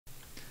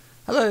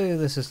Hello,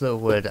 this is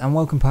Littlewood, and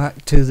welcome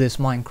back to this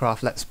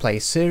Minecraft Let's Play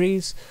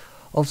series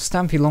of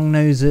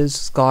Stampylongnose's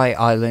Sky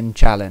Island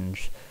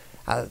Challenge.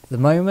 At the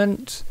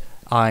moment,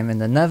 I'm in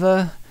the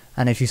Nether,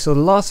 and if you saw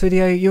the last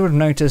video, you would have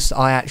noticed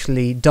I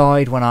actually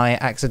died when I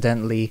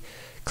accidentally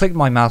clicked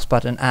my mouse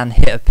button and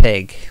hit a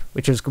pig,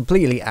 which was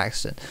completely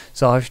accident.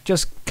 So I've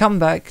just come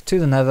back to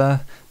the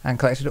Nether and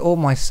collected all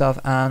my stuff,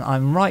 and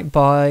I'm right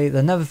by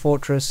the Nether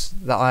Fortress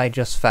that I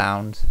just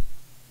found.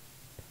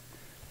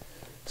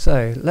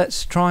 So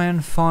let's try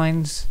and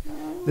find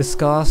this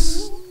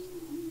Ghast,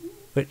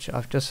 which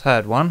I've just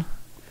heard one.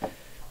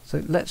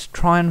 So let's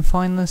try and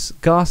find this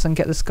Ghast and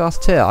get this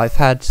Ghast tier. I've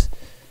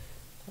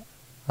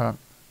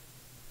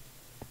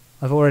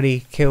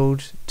already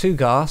killed 2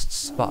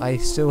 Ghasts, but I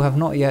still have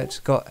not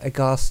yet got a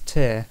Ghast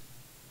tier.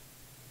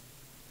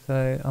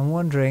 So I'm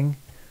wondering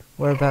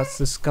whereabouts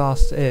this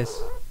Ghast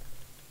is.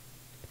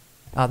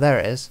 Ah, there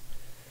it is.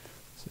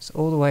 So it's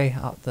all the way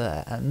up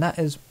there, and that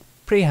is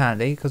pretty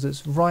handy because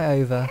it's right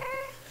over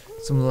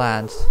some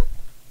land.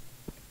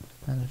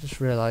 And I just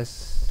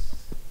realised,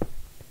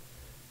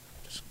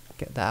 just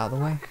get that out of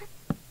the way.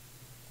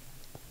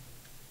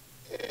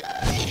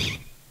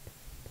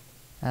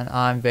 And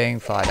I'm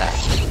being fired at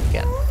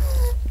again.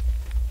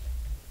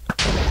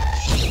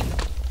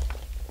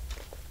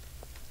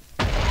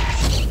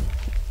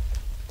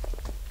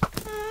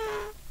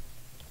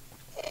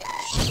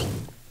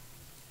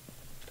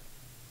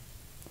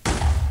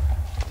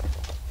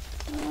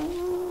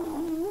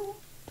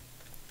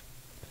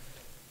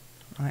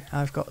 Right,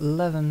 I've got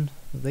 11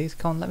 of these,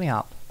 can't let me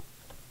up.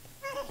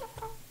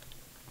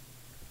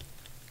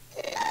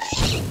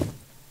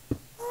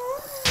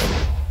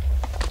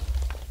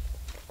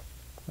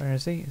 Where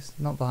is he? It's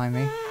not behind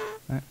me.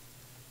 No.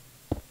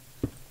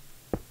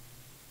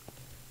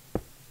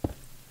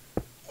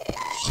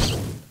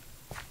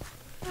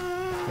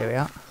 Here we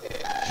are.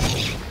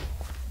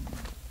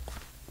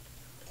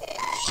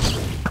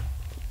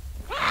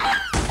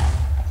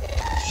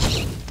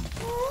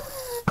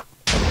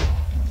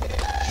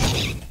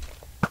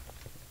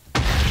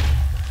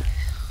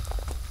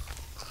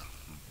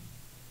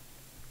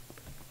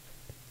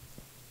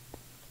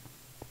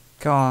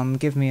 Come on,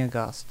 give me a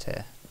Ghast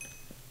here.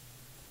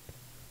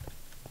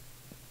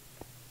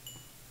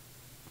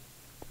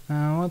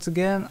 Once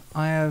again,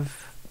 I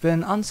have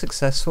been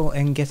unsuccessful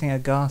in getting a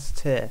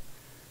Ghast here.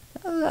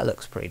 That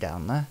looks pretty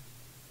down there.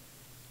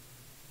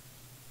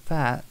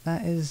 That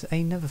is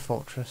a Nether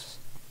Fortress.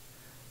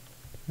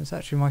 It's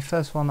actually my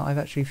first one that I've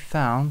actually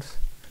found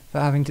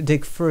without having to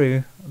dig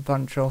through a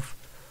bunch of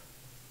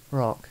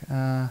rock.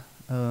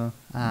 Okay,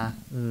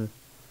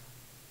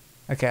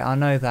 I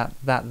know that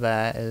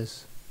there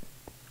is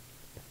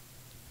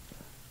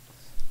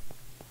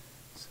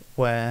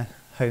where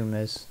home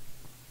is.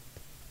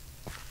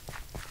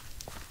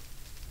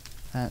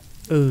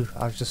 Ooh,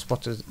 I've just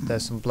spotted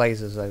there's some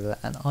blazers over there,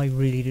 and I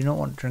really do not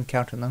want to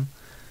encounter them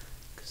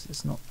because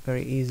it's not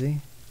very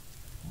easy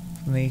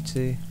for me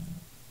to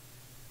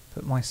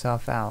put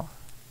myself out.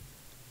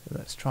 So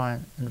let's try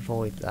and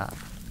avoid that.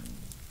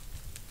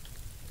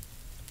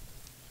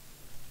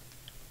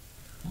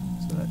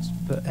 So let's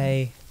put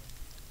a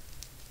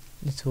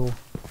little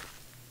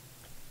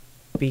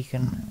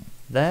beacon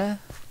there.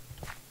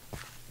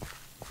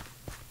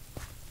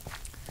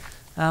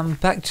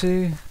 Back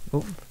to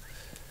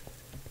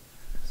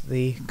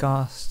the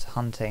Ghast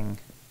hunting.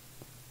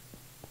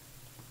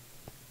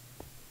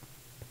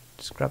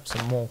 Just grab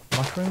some more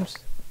mushrooms.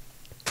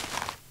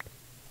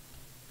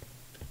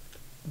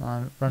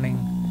 I'm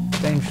running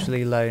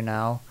dangerously low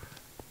now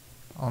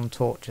on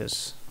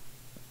torches.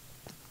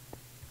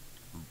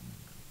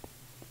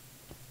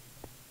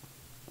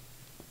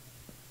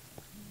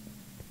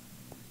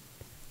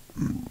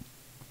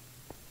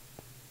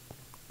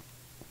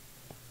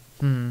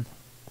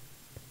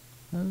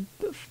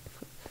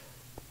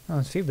 Oh,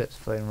 there's a few bits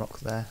of floating rock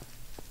there.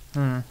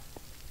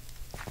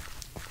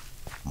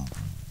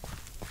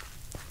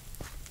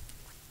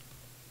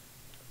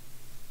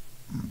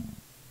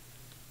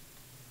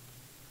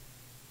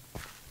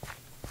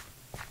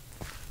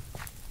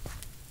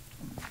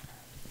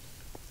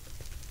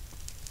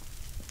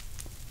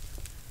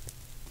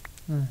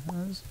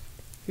 There's a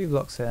few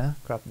blocks here,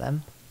 grab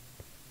them.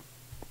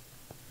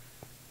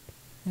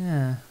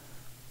 Yeah. It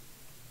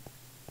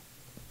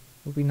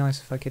would be nice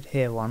if I could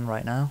hear one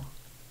right now.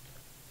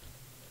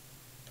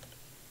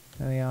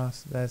 There we are,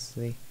 so there's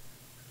the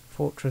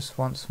fortress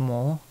once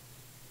more.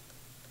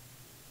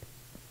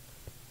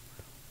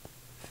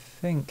 I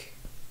think.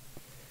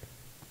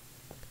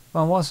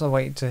 Well, whilst I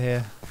wait to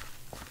hear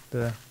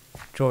the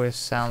joyous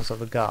sounds of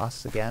the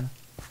Ghasts again.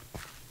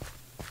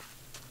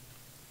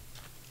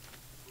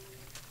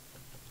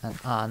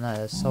 And no,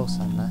 there's soul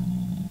sand there.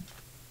 In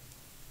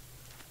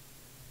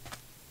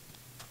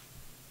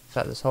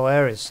fact, this whole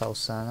area is soul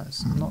sand.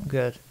 That's not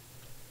good.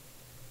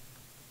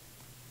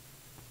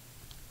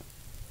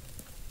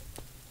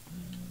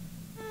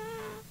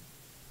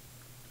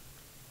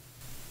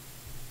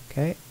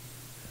 Okay,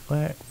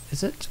 where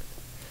is it?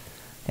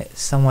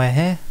 It's somewhere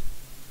here.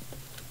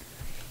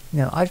 You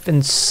know, I've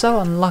been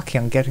so unlucky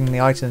on getting the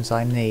items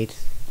I need.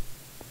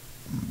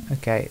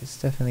 Okay,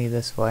 it's definitely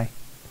this way.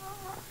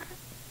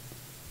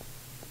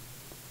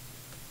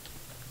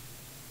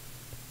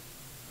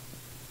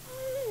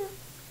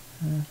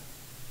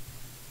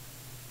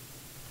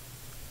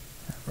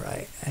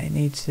 Right, I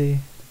need to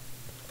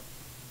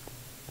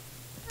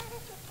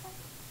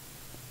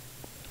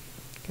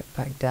get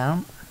back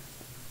down.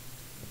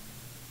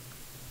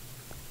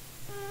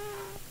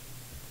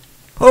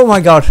 Oh my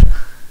god!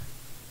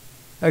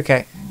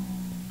 Okay,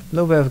 a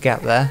little bit of a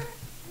gap there.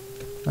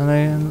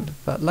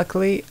 But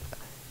luckily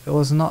it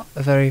was not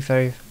a very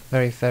high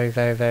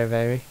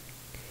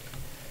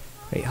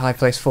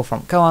place to fall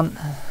from. Come on!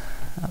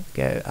 Up,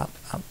 go, up,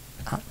 up,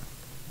 up.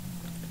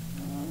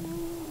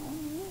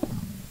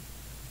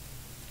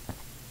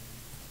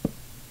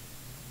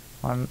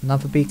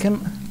 Another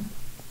beacon.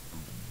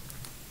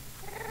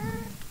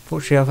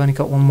 Fortunately I've only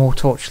got one more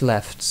torch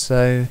left,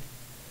 so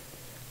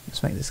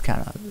let's make this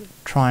camera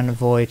try and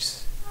avoid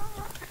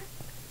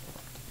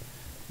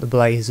the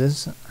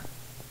blazes,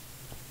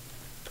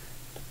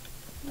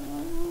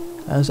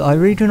 as I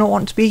really do not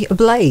want to be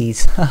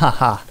ablaze.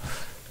 Hahaha.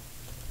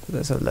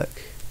 Let's have a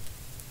look.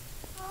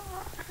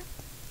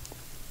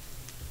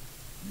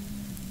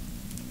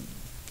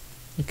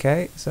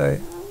 Okay, so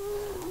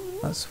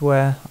that's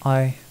where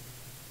I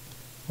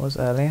was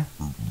earlier.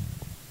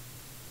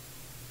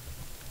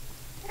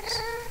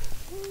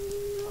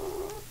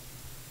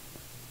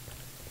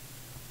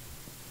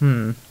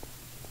 I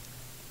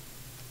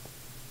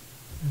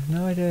have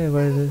no idea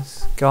where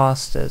this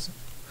Ghast is.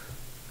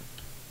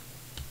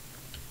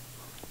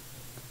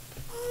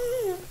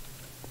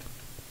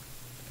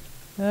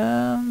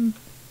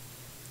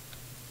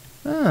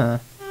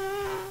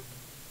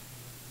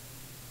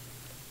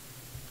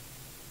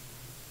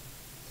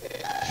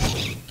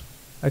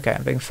 Okay,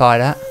 I'm being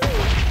fired at.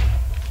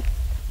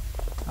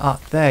 Ah,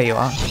 there you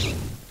are.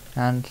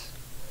 And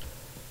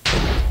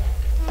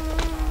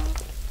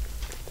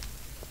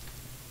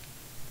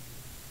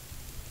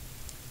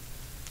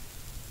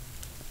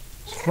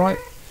it's right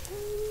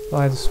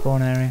by the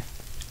spawn area.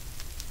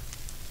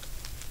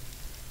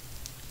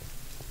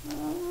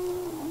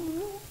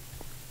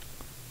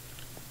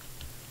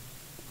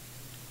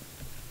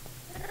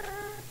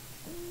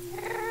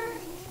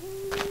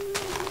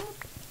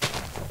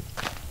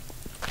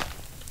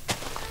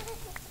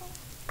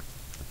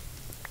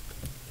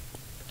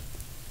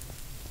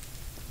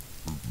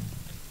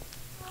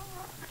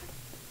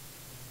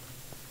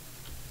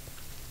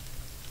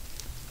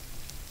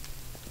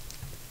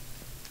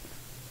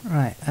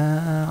 Right,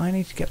 I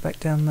need to get back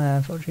down there.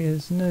 Unfortunately,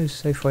 there's no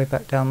safe way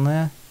back down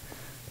there.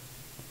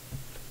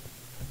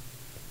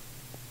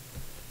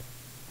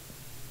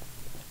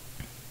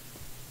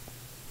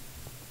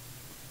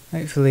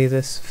 Hopefully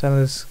this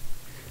fella's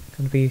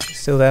going to be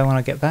still there when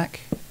I get back.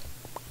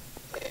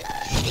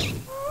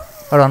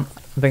 Hold on,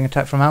 I'm being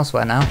attacked from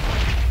elsewhere now.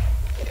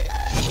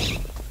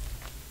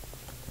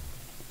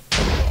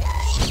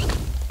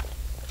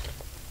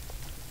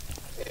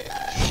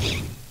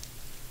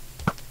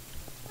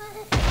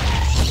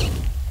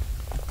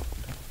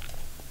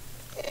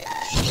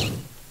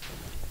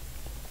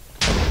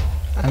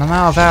 And I'm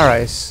out of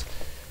arrows.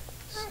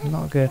 It's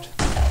not good.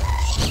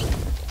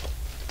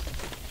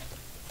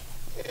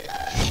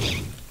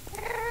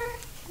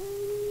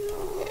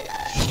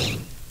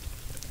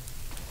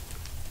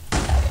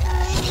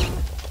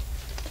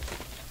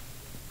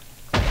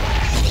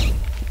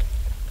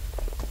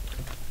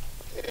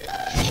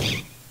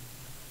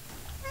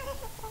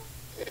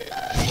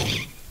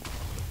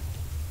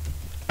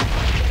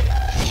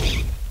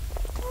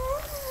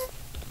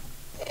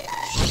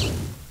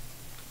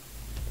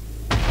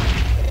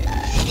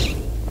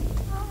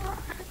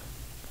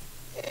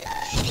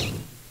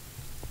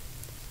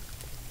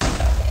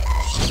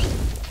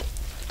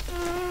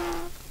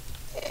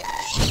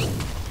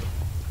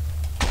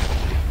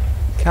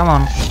 Come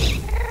on.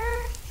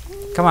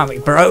 Come at me,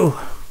 bro.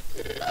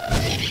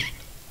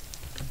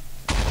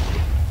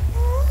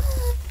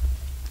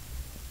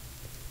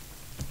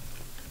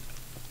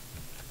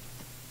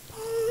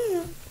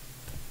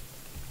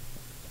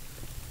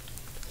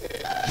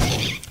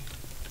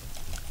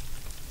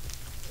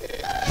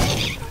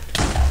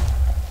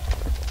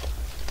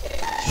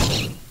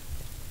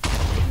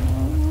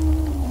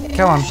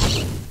 Come on.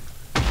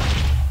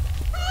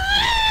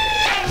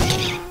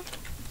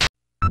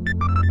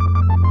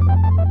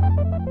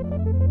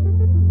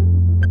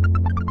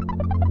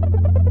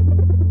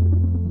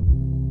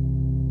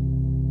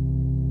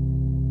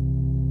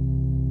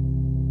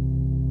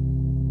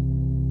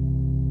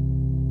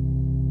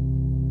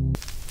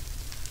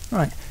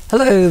 Right,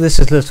 hello, this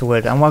is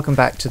Littlewood and welcome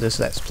back to this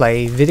Let's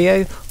Play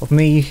video of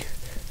me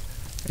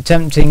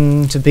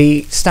attempting to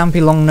beat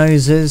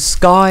Stampylongnose's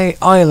Sky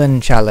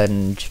Island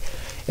challenge.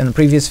 In the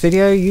previous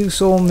video you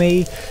saw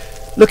me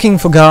looking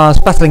for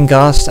Ghast, battling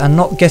Ghast and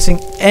not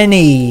getting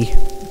any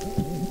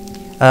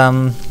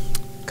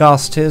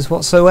Ghasters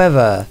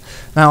whatsoever.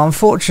 Now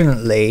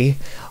unfortunately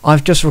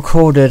I've just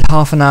recorded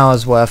half an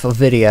hour's worth of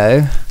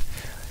video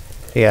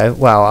video.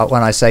 Well,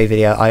 when I say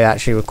video, I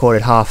actually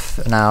recorded half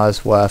an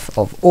hour's worth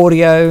of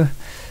audio,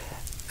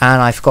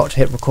 and I forgot to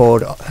hit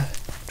record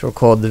to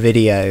record the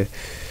video.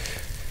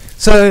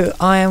 So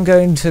I am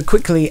going to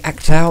quickly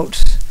act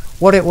out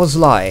what it was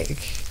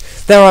like.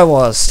 There I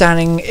was,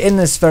 standing in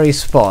this very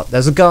spot.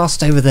 There's a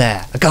ghast over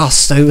there, a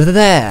ghast over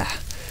there.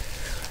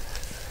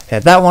 Yeah,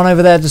 that one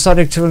over there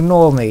decided to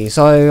ignore me,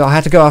 so I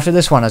had to go after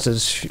this one as it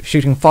was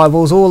shooting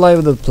fireballs all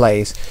over the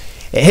place.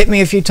 It hit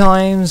me a few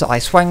times, I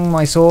swung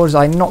my sword,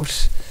 I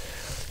knocked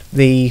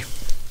the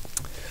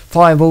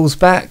fireballs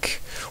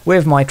back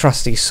with my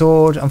trusty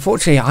sword.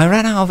 Unfortunately, I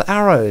ran out of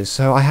arrows,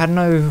 so I had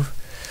no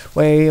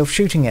way of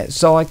shooting it,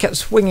 so I kept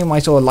swinging my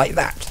sword like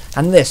that,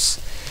 and this,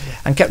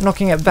 and kept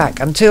knocking it back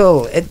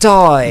until it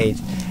died.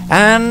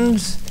 And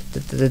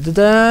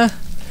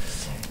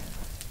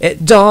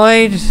it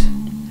died,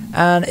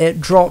 and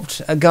it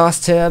dropped a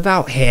ghast tier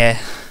about here,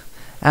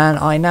 and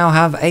I now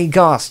have a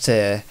ghast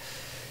tier.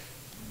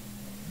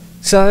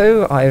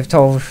 So I've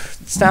told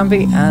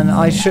Stampy, and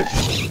I should.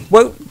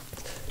 Whoa!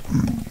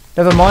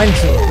 Never mind.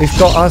 We've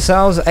got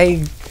ourselves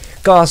a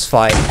ghast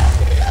fight.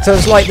 So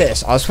it's like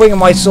this. I was swinging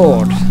my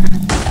sword.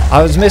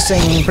 I was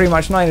missing pretty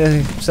much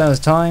 90% of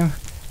the time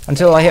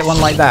until I hit one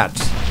like that.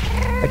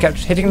 I kept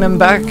hitting them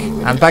back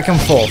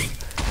and forth.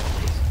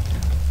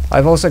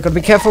 I've also got to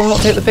be careful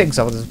not to hit the pigs,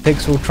 otherwise the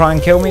pigs will try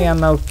and kill me,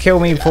 and they'll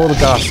kill me before the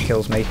ghast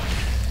kills me.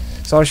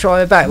 So I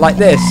shot it back like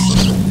this,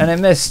 and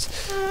it missed.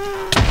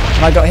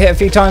 And I got hit a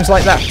few times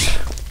like that.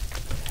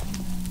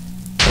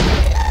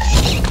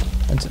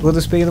 And will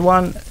this be the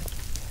one?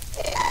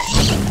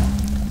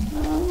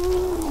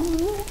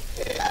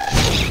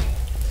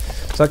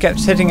 So I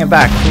kept hitting it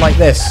back like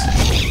this.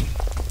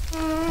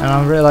 And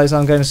I realise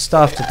I'm going to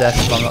starve to death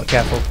if I'm not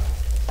careful.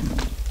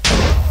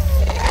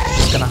 I'm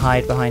just going to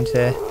hide behind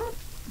here.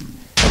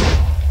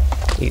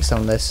 Eat some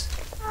of this.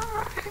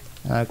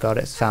 Oh god,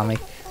 it's found me.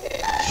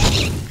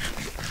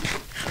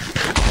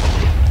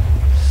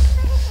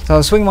 So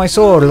I'll swing my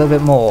sword a little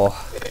bit more.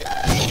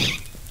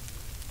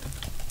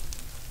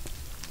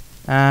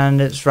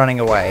 And it's running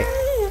away.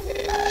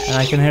 And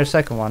I can hear a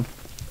second one.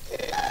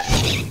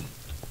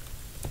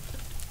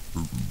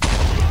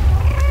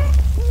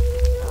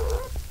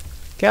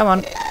 Come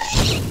on.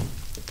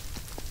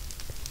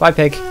 Bye,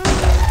 pig.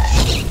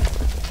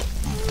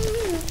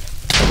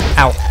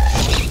 Ow.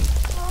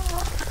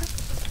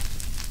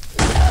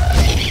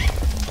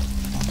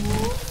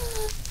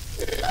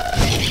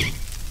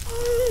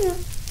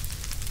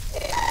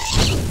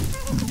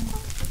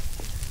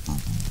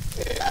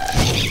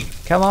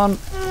 Come on.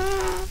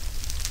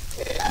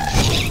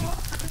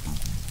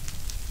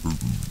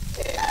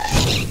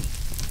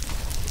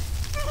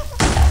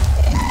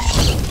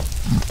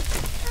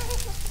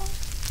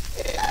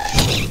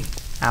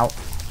 Ow.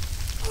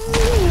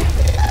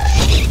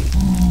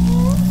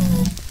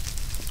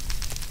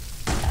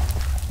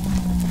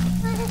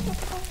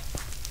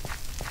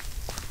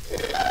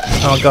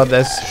 Oh god,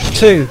 there's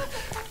two.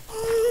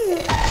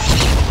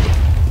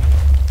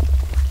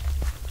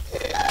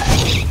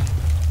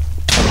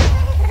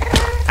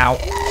 Ow.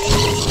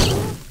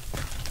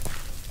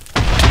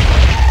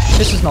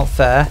 This is not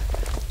fair.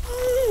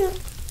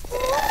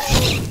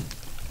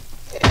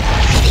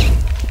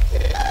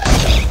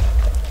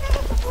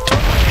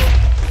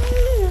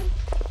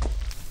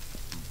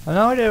 I have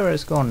no idea where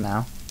it's gone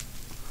now.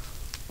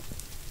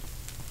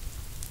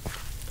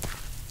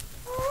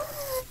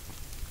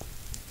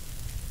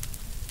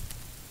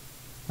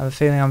 I have a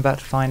feeling I'm about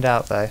to find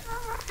out though.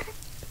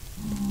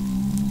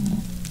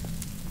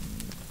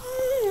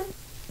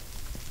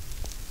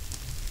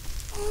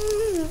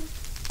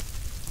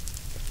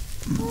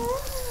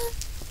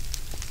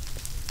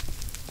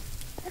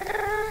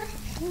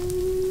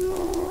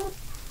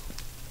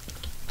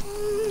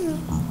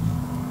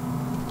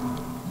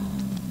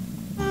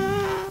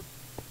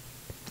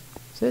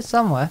 Is it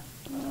somewhere?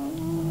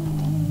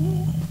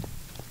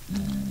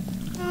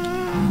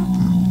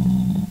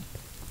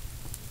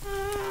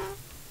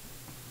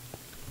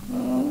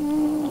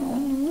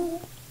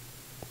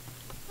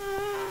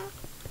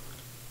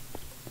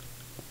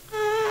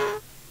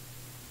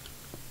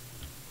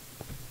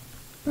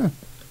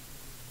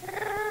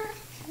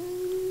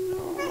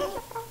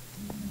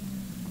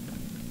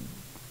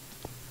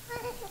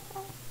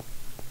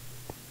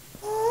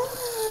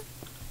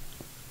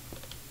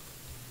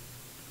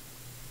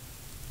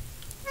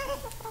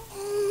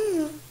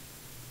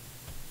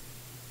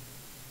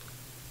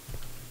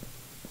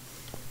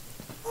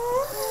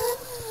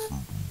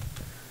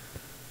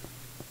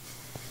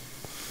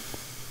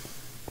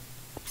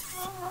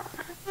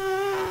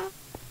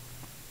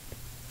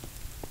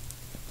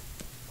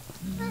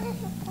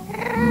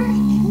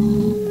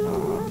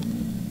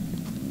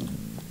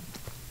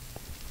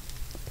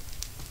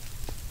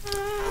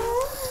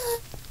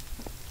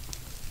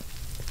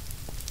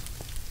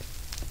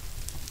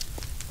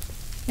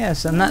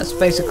 Yes, and that's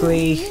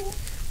basically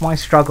my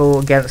struggle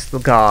against the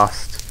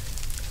Ghast.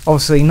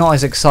 Obviously not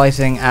as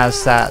exciting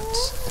as that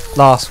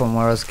last one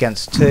where I was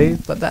against two,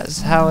 but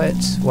that's how it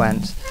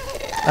went.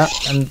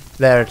 And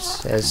there it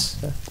is.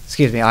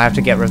 Excuse me, I have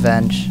to get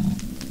revenge.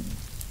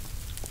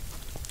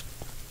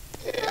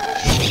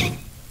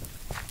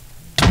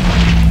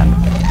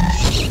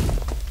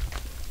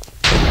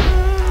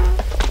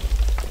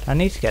 I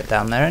need to get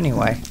down there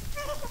anyway.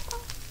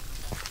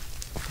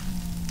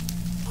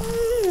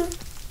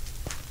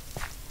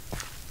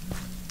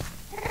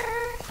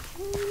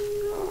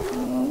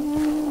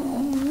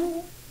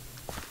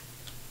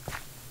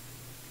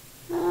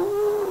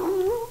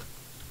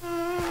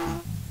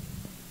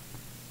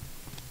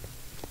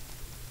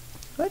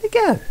 Where'd it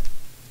go?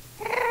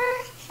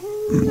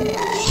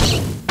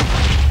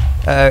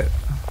 Oh,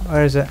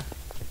 where is it?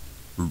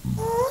 Oh,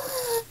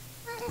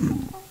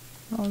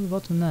 the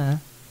bottom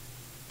there.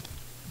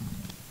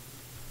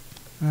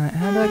 Right,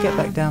 how do I get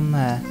back down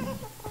there?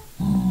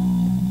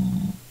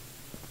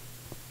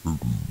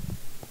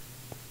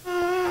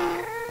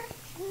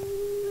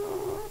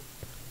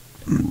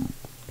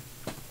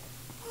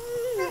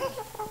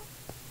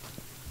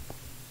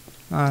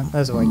 Oh,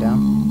 there's a way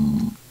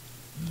down.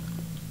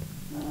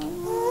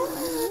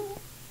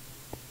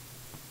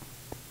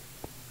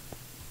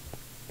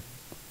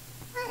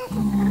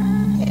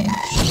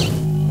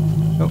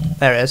 Oh,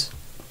 there it is.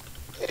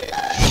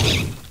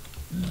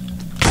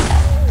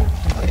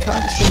 I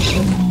can't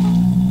see.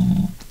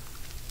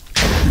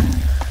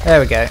 There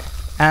we go.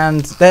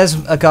 And there's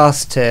a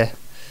ghast here.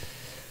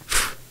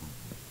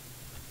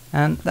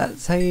 And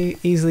that's how you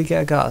easily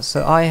get a ghast.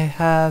 So I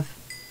have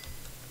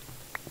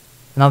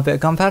another bit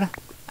of gunpowder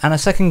and a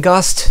second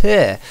ghast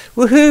here.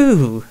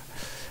 Woohoo!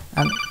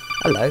 And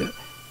hello.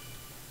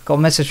 Got a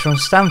message from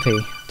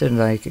Stampy. Didn't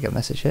know you could get a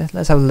message here.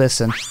 Let's have a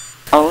listen.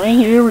 I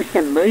hear it's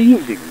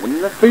amazing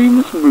when the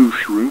famous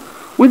mushroom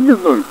with the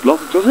road block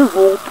does a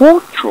raw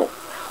pork chop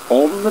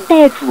on the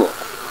bedrock.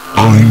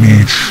 I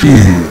need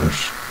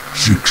shears.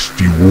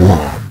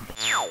 61.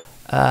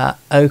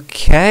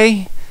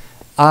 Okay.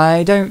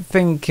 I don't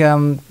think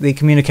the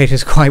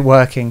communicator's quite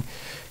working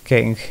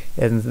in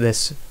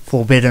this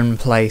forbidden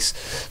place.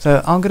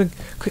 So I'm going to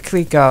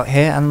quickly go out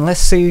here and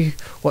let's see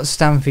what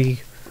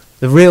Stampy,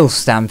 the real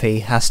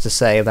Stampy, has to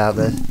say about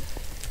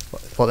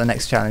what the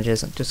next challenge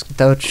is. Just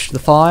dodge the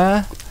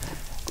fire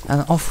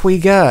and off we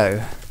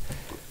go.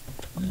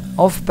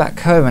 Off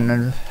back home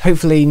and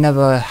hopefully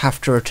never have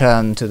to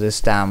return to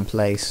this damn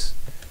place.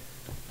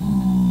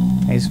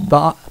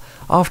 But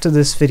after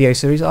this video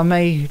series I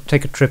may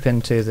take a trip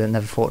into the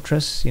Nether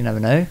Fortress, you never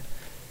know.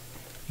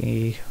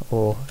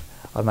 Or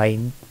I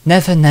may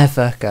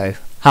never go.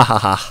 Ha ha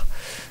ha.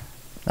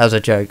 That was a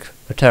joke,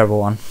 a terrible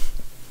one.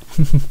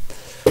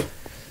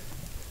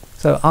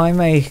 So I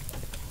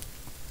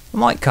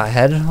might cut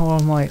ahead, or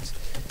I might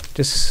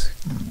just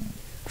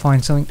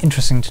find something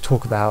interesting to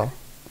talk about.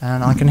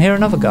 And I can hear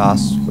another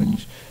ghast,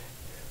 which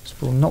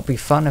will not be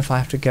fun if I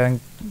have to go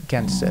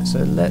against it. So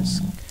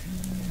let's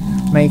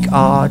make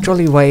our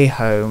jolly way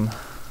home.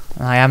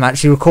 And I am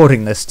actually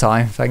recording this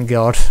time, thank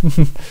God.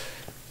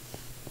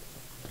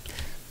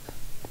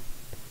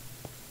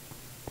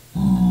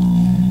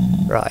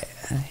 Right,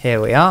 here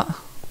we are.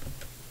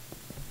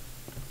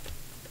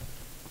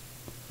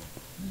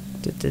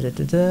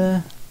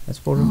 Let's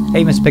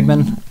hey, Miss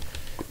Pigman.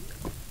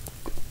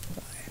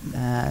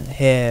 And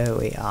here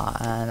we are,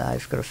 and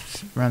I've got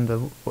to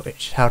remember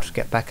how to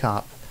get back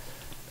up.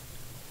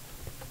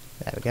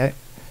 There we go.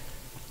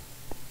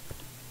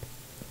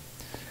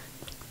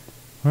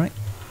 Right.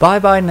 Bye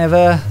bye,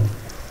 Nether.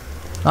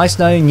 Nice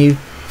knowing you.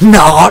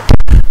 Not!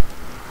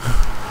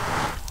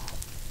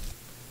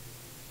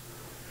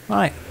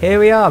 Right, here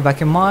we are,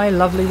 back in my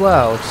lovely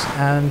world.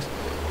 And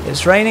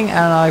it's raining,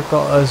 and I've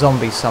got a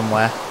zombie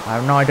somewhere. I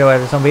have no idea where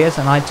the zombie is,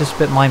 and I just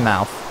bit my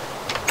mouth.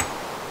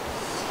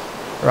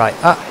 Right,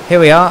 here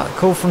we are,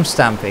 call from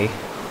Stampy.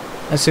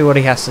 Let's see what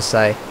he has to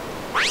say.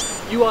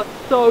 You are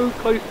so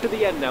close to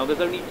the end now,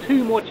 there's only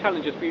 2 more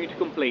challenges for you to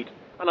complete.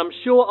 And I'm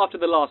sure after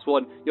the last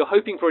one, you're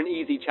hoping for an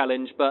easy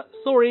challenge, but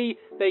sorry,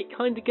 they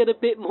kind of get a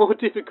bit more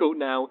difficult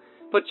now.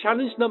 For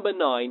challenge number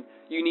 9,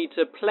 you need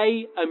to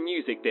play a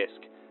music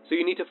disc. So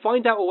you need to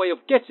find out a way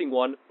of getting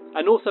one,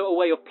 and also a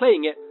way of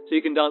playing it so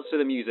you can dance to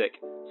the music.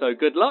 So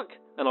good luck,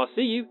 and I'll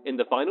see you in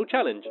the final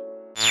challenge.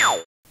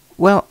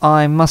 Well,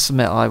 I must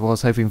admit I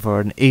was hoping for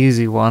an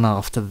easy one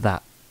after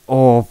that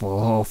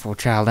awful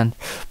challenge.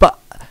 But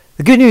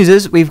the good news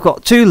is we've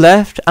got 2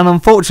 left, and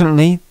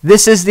unfortunately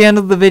this is the end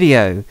of the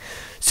video.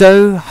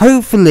 So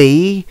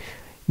hopefully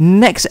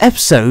next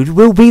episode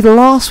will be the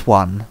last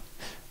one.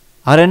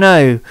 I don't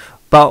know,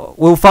 but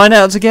we'll find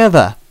out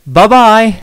together. Bye bye!